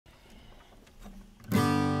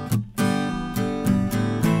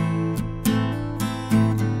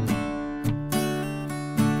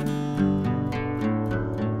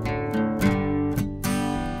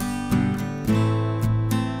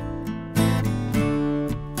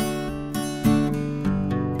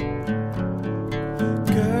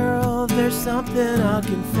There's something I'll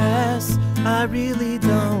confess, I really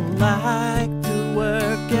don't like to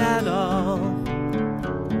work at all.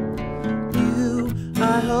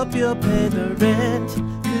 I hope you'll pay the rent,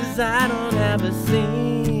 'cause I don't have a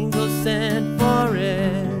single cent for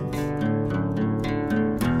it.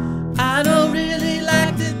 I don't really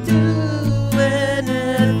like to do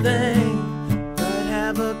anything but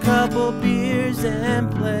have a couple beers and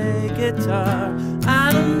play guitar.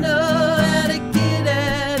 I don't know how to get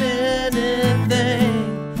at anything.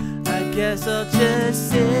 I guess I'll just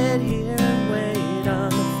sit here and wait on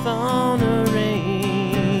the phone to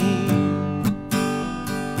ring.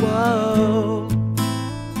 Whoa.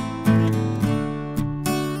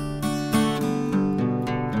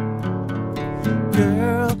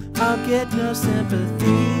 Girl, I'll get no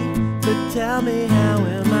sympathy, but tell me, how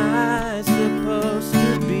am I supposed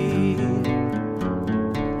to be?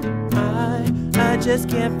 I just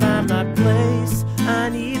can't find my place. I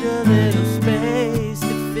need a little space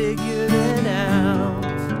to figure it out.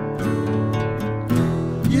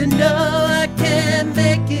 You know I can't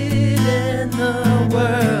make it in the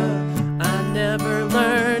world. I never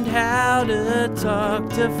learned how to talk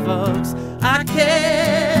to folks. I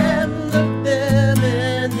can't look them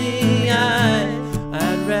in the eye.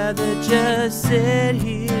 I'd rather just sit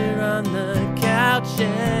here on the couch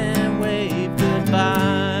and wave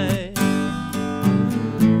goodbye.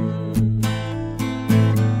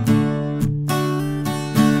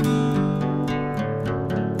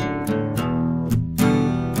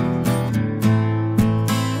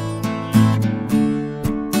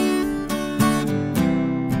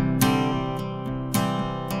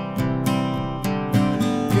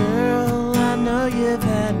 You've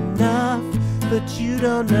had enough, but you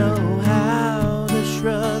don't know how to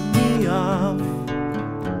shrug me off.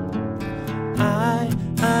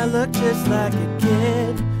 I look just like a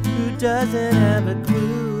kid who doesn't have a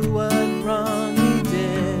clue what wrong he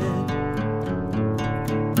did.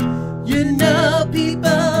 You know,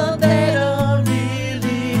 people, they don't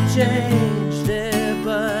really change. They're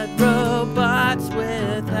but robots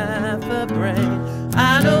with half a brain.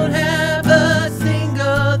 I don't have a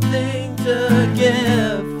single thing to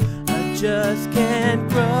give. I just can't